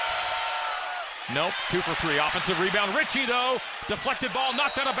 Nope, 2 for 3. Offensive rebound. Ritchie, though. Deflected ball,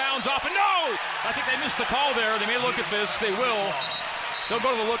 knocked out of bounds off. And no! I think they missed the call there. They may look at this. They will. They'll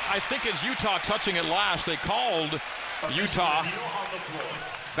go to the look. I think it's Utah touching it last. They called Utah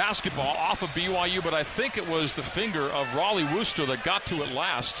basketball off of BYU, but I think it was the finger of Raleigh Worcester that got to it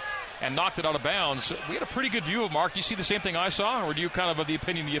last and knocked it out of bounds. We had a pretty good view of Mark. Do you see the same thing I saw, or do you kind of have the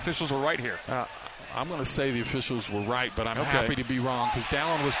opinion the officials were right here? I'm going to say the officials were right, but I'm happy to be wrong because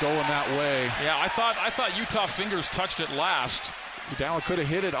Dallin was going that way. Yeah, I thought Utah fingers touched it last. Dallin could have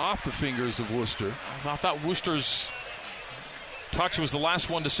hit it off the fingers of Worcester. I thought Worcester's touch was the last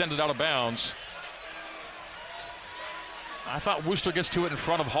one to send it out of bounds. I thought Worcester gets to it in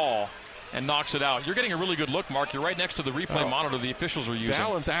front of Hall and knocks it out. You're getting a really good look, Mark. You're right next to the replay monitor the officials are using.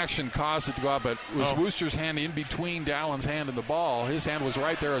 Dallin's action caused it to go out, but it was Worcester's hand in between Dallin's hand and the ball. His hand was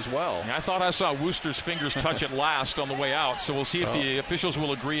right there as well. I thought I saw Worcester's fingers touch it last on the way out, so we'll see if the officials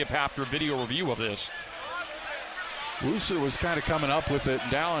will agree after a video review of this. Worcester was kind of coming up with it,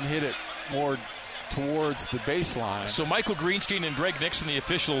 and Dallin hit it more towards the baseline. So Michael Greenstein and Greg Nixon, the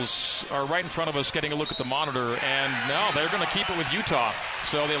officials, are right in front of us getting a look at the monitor, and now they're going to keep it with Utah.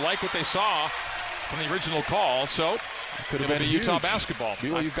 So they like what they saw from the original call, so could have been Utah basketball.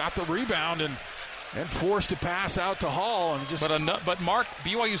 BYU got the rebound and forced a pass out to Hall. But Mark,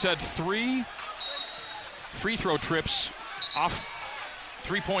 BYU's had 3 free throw trips off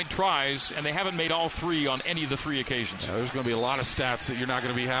three-point tries, and they haven't made all 3 on any of the 3 occasions. Yeah, there's going to be a lot of stats that you're not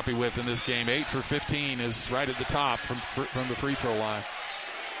going to be happy with in this game. 8 for 15 is right at the top from the free throw line.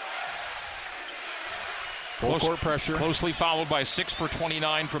 Full court pressure. Closely followed by 6 for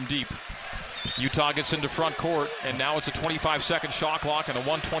 29 from deep. Utah gets into front court, and now it's a 25-second shot clock and a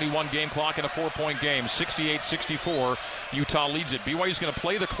 1:21 game clock in a 4-point game. 68-64, Utah leads it. BYU's going to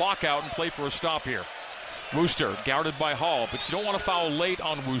play the clock out and play for a stop here. Worcester guarded by Hall, but you don't want to foul late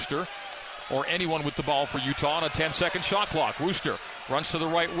on Worcester or anyone with the ball for Utah on a 10-second shot clock. Worcester runs to the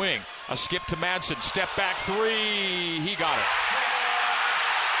right wing. A skip to Madsen. Step back 3. He got it.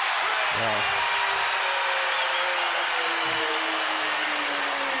 Wow.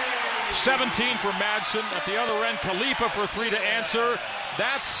 17 for Madsen. At the other end, Khalifa for 3 to answer.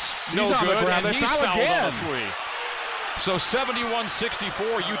 That's no good. And he's fouled again. on the 3. So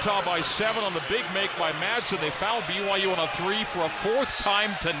 71-64, Utah by 7 on the big make by Madsen. They fouled BYU on a 3 for a 4th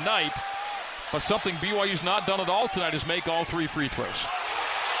time tonight. But something BYU's not done at all tonight is make all 3 free throws.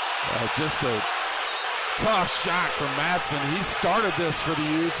 Just a tough shot from Madsen. He started this for the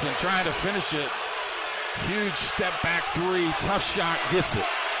Utes and trying to finish it. Huge step back 3, tough shot, gets it.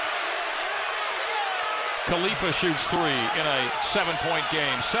 Khalifa shoots 3 in a 7-point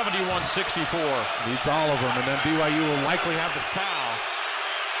game, 71-64. Leads all of them, and then BYU will likely have the foul.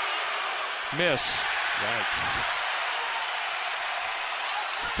 Miss. Yikes.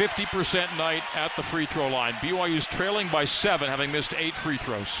 50% night at the free throw line. BYU's trailing by 7, having missed 8 free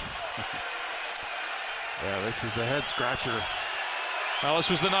throws. Yeah, this is a head scratcher. Well,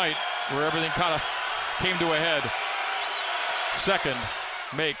 this was the night where everything kind of came to a head. Second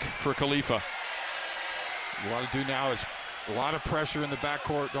make for Khalifa. What you want to do now is a lot of pressure in the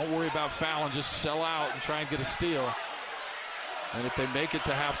backcourt. Don't worry about fouling. Just sell out and try and get a steal. And if they make it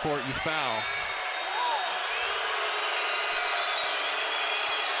to half court, you foul.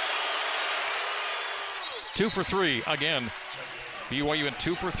 Two for 3 again. BYU in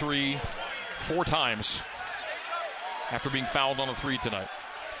 2 for 3 4 times after being fouled on a 3 tonight.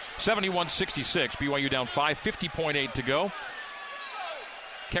 71-66. BYU down 5, 50.8 to go.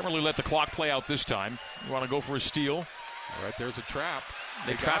 Can't really let the clock play out this time. You want to go for a steal. All right, there's a trap.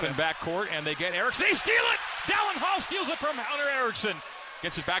 They trap in backcourt, and they get Erickson. They steal it! Dallin Hall steals it from Hunter Erickson.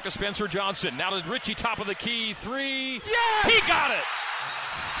 Gets it back to Spencer Johnson. Now to Ritchie, top of the key. 3. Yes! He got it!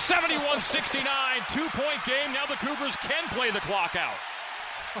 71-69, 2-point game. Now the Cougars can play the clock out.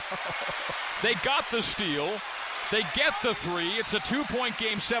 They got the steal. They get the 3. It's a 2-point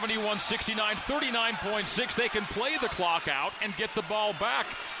game, 71-69, 39.6. They can play the clock out and get the ball back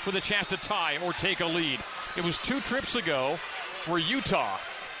with a chance to tie or take a lead. It was 2 trips ago where Utah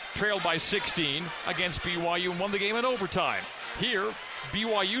trailed by 16 against BYU and won the game in overtime. Here,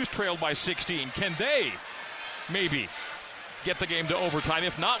 BYU's trailed by 16. Can they maybe get the game to overtime?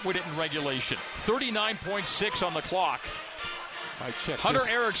 If not, win it in regulation. 39.6 on the clock. Hunter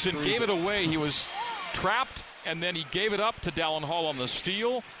Erickson gave it away. He was trapped, and then he gave it up to Dallin Hall on the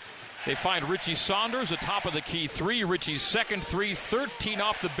steal. They find Richie Saunders atop of the key 3. Richie's second 3, 13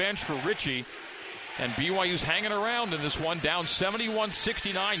 off the bench for Richie. And BYU's hanging around in this one, down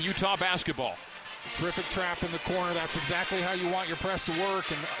 71-69, Utah basketball. Terrific trap in the corner. That's exactly how you want your press to work.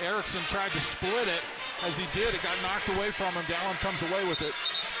 And Erickson tried to split it. As he did, it got knocked away from him. Dallin comes away with it.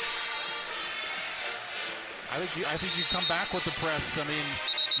 I think you come back with the press. I mean,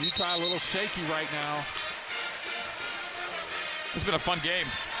 Utah a little shaky right now. It's been a fun game.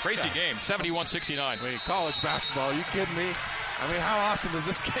 Crazy game. 71-69. Wait, college basketball. Are you kidding me? I mean, how awesome has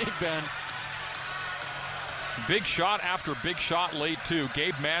this game been? Big shot after big shot late, too.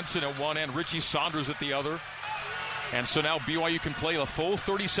 Gabe Madsen at one end, Richie Saunders at the other. And so now BYU can play the full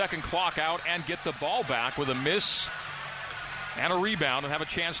 30-second clock out and get the ball back with a miss and a rebound and have a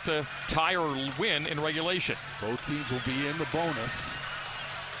chance to tie or win in regulation. Both teams will be in the bonus.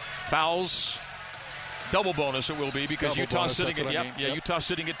 Fouls, double bonus it will be because Double Utah's bonus, sitting at yep. Utah's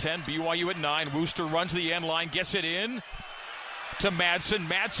sitting at 10, BYU at 9. Wooster runs the end line, gets it in to Madsen.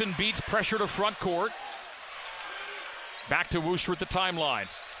 Madsen beats pressure to front court. Back to Wooster at the timeline.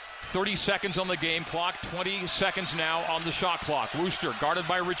 30 seconds on the game clock, 20 seconds now on the shot clock. Wooster guarded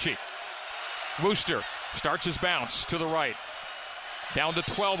by Richie. Wooster starts his bounce to the right. Down to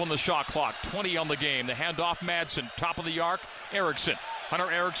 12 on the shot clock, 20 on the game. The handoff Madsen, top of the arc, Erickson.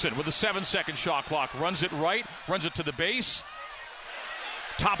 Hunter Erickson with a 7-second shot clock. Runs it right, runs it to the base.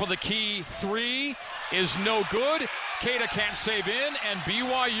 Top of the key, three is no good. Keita can't save in, and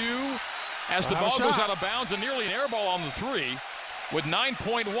BYU, as the ball goes out of bounds, and nearly an air ball on the three. With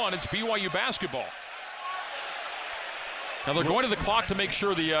 9.1, it's BYU basketball. Now they're going to the clock to make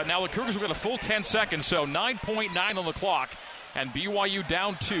sure now the Cougars will get a full 10 seconds, so 9.9 on the clock, and BYU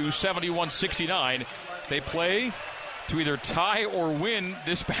down 2, 71-69. They play to either tie or win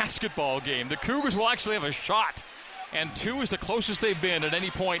this basketball game. The Cougars will actually have a shot, and 2 is the closest they've been at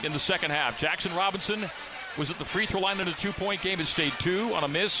any point in the second half. Jackson Robinson was at the free throw line in a 2-point game. It stayed 2 on a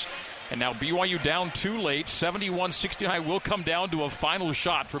miss. And now BYU down 2 late, 71-69 will come down to a final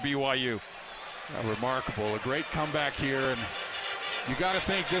shot for BYU. Remarkable, a great comeback here, and you got to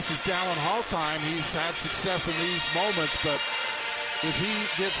think this is Dallin Hall time. He's had success in these moments, but if he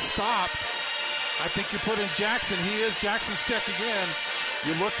gets stopped, I think you put in Jackson. Jackson's check again.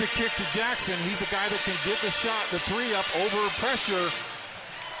 You look to kick to Jackson. He's a guy that can get the shot, the three up over pressure.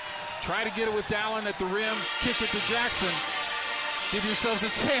 Try to get it with Dallin at the rim, kick it to Jackson. Give yourselves a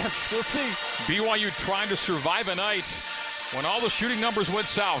chance. We'll see. BYU trying to survive a night when all the shooting numbers went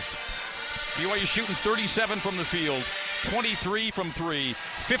south. BYU shooting 37 from the field, 23 from 3,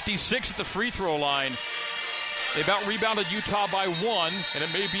 56 at the free throw line. They about rebounded Utah by 1, and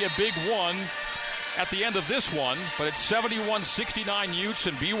it may be a big one at the end of this one, but it's 71-69 Utes,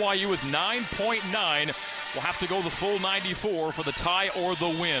 and BYU with 9.9 will have to go the full 94 for the tie or the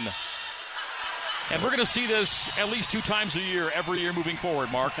win. And we're going to see this at least 2 times a year, every year moving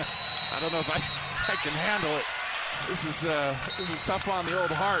forward, Mark. I don't know if I can handle it. This is tough on the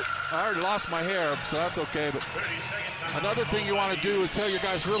old heart. I already lost my hair, so that's okay. But another thing you want to do is tell your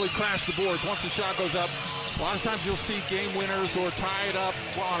guys really crash the boards. Once the shot goes up, a lot of times you'll see game winners or tie it up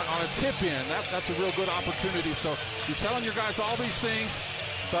on a tip-in. That's a real good opportunity. So you're telling your guys all these things,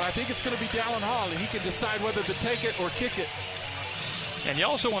 but I think it's going to be Dallin Hall, and he can decide whether to take it or kick it. And you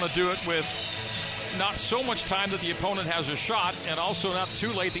also want to do it with not so much time that the opponent has a shot, and also not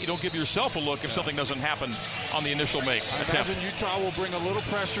too late that you don't give yourself a look if something doesn't happen on the initial attempt. I imagine Utah will bring a little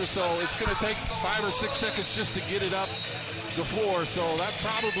pressure, so it's going to take 5 or 6 seconds just to get it up the floor. So that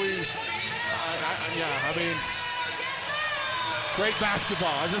probably, I mean, great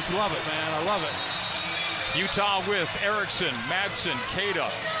basketball. I just love it, man. I love it. Utah with Erickson, Madsen,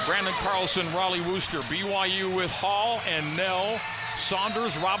 Keita, Brandon Carlson, Raleigh Wooster. BYU with Hall and Nell,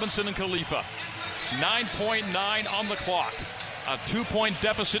 Saunders, Robinson, and Khalifa. 9.9 on the clock. A 2-point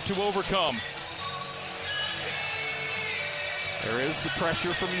deficit to overcome. There is the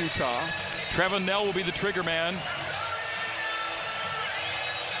pressure from Utah. Trevin Nell will be the trigger man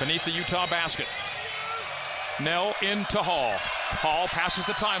beneath the Utah basket. Nell into Hall. Hall passes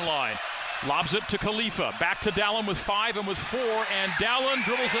the timeline. Lobs it to Khalifa. Back to Dallin with 5 and with 4. And Dallin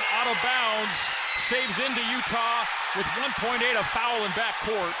dribbles it out of bounds. Saves into Utah with 1.8, a foul in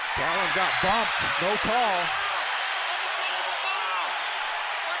backcourt. Dallin got bumped. No call.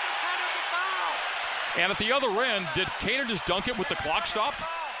 And at the other end, did Keita just dunk it with the clock stopped?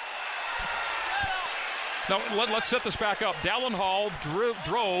 Now, let's set this back up. Dallin Hall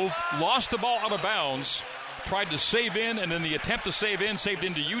drove, lost the ball out of bounds, tried to save in, and then the attempt to save in saved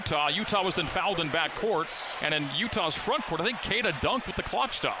into Utah. Utah was then fouled in backcourt, and in Utah's front court, I think Keita dunked with the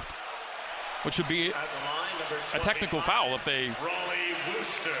clock stopped, which would be a technical foul if they...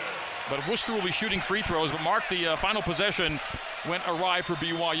 But Wooster will be shooting free throws. But Mark, the final possession went awry for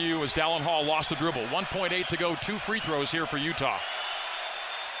BYU as Dallin Hall lost the dribble. 1.8 to go, 2 free throws here for Utah.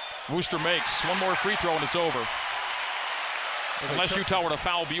 Wooster makes one more free throw and it's over. Unless Utah were to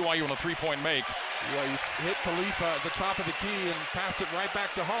foul BYU on a 3-point make. BYU hit Khalifa at the top of the key and passed it right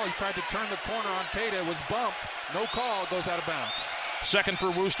back to Hall. He tried to turn the corner on Keita, was bumped. No call, goes out of bounds. Second for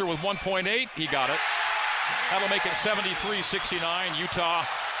Wooster with 1.8. He got it. That'll make it 73-69. Utah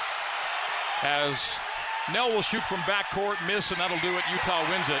as Nell will shoot from backcourt, miss, and that'll do it. Utah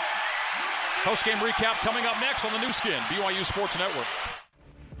wins it. Post-game recap coming up next on the new skin, BYU Sports Network.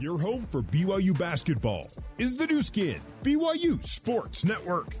 Your home for BYU basketball is the new skin, BYU Sports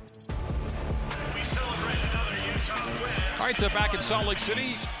Network. We celebrate another Utah win. All right, back in Salt Lake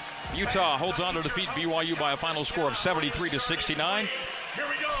City. Utah holds on to defeat BYU by a final score of 73-69. Here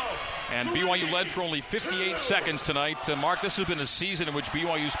we go. And BYU led for only 58 seconds tonight. Mark, this has been a season in which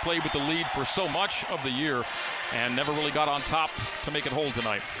BYU's played with the lead for so much of the year and never really got on top to make it hold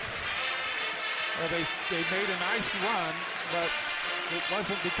tonight. Well, they made a nice run, but it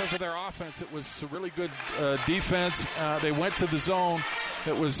wasn't because of their offense. It was a really good defense. They went to the zone.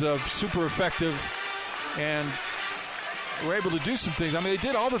 It was super effective and were able to do some things. I mean, they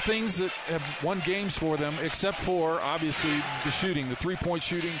did all the things that have won games for them, except for, obviously, the shooting, the three-point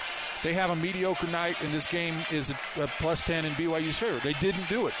shooting. They have a mediocre night, and this game is a plus 10 in BYU's favor. They didn't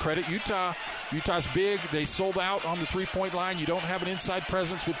do it. Credit Utah. Utah's big. They sold out on the three-point line. You don't have an inside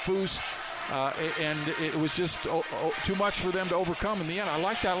presence with Foose. And it was just too much for them to overcome in the end. I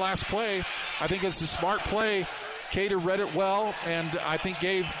like that last play. I think it's a smart play. Keita read it well, and I think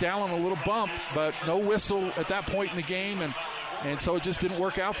gave Dallin a little bump, but no whistle at that point in the game, and so it just didn't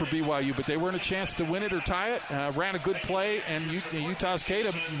work out for BYU. But they were in a chance to win it or tie it. Ran a good play, and Utah's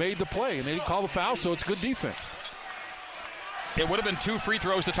Keita made the play, and they didn't call the foul, so it's good defense. It would have been 2 free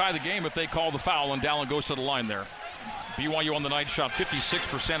throws to tie the game if they called the foul, and Dallin goes to the line there. BYU on the night shot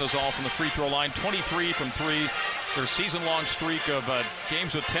 56% is all from the free throw line, 23 from 3. Their season-long streak of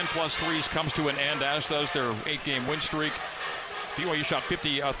games with 10-plus threes comes to an end, as does their 8-game win streak. BYU shot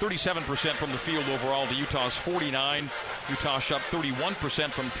 37% from the field overall. The Utah's 49. Utah shot 31%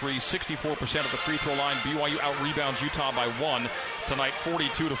 from 3, 64% at the free throw line. BYU out-rebounds Utah by 1 tonight,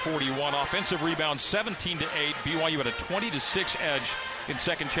 42-41. Offensive rebounds 17-8. BYU had a 20-6 edge in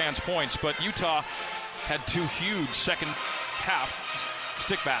second-chance points, but Utah had 2 huge second-half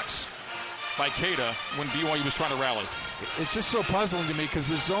stickbacks by Keita when BYU was trying to rally. It's just so puzzling to me because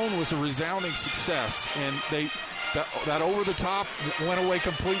the zone was a resounding success, and that over the top went away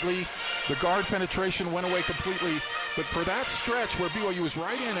completely. The guard penetration went away completely. But for that stretch where BYU was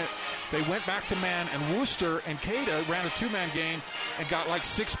right in it, they went back to man, and Wooster and Keita ran a 2-man game and got like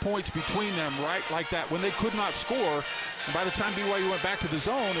 6 points between them, right like that, when they could not score. And by the time BYU went back to the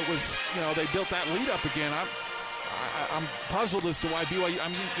zone, it was, they built that lead up again. I'm puzzled as to why BYU, I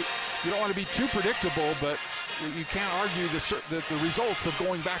mean, you don't want to be too predictable, but you can't argue the results of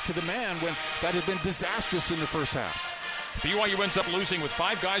going back to the man when that had been disastrous in the first half. BYU ends up losing with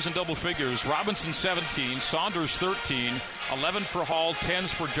 5 guys in double figures. Robinson 17, Saunders 13, 11 for Hall, 10s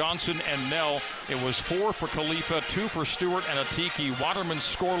for Johnson and Nell. It was 4 for Khalifa, 2 for Stewart and Atiki. Waterman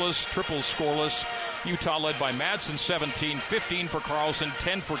scoreless, triple scoreless. Utah led by Madsen 17, 15 for Carlson,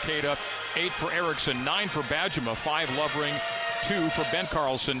 10 for Keita, 8 for Erickson, 9 for Bajema, 5 Lovering, 2 for Ben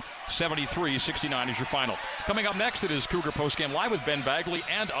Carlson. 73-69 is your final. Coming up next, it is Cougar Postgame Live with Ben Bagley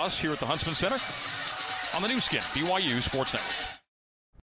and us here at the Huntsman Center on the new skin, BYU Sports Network.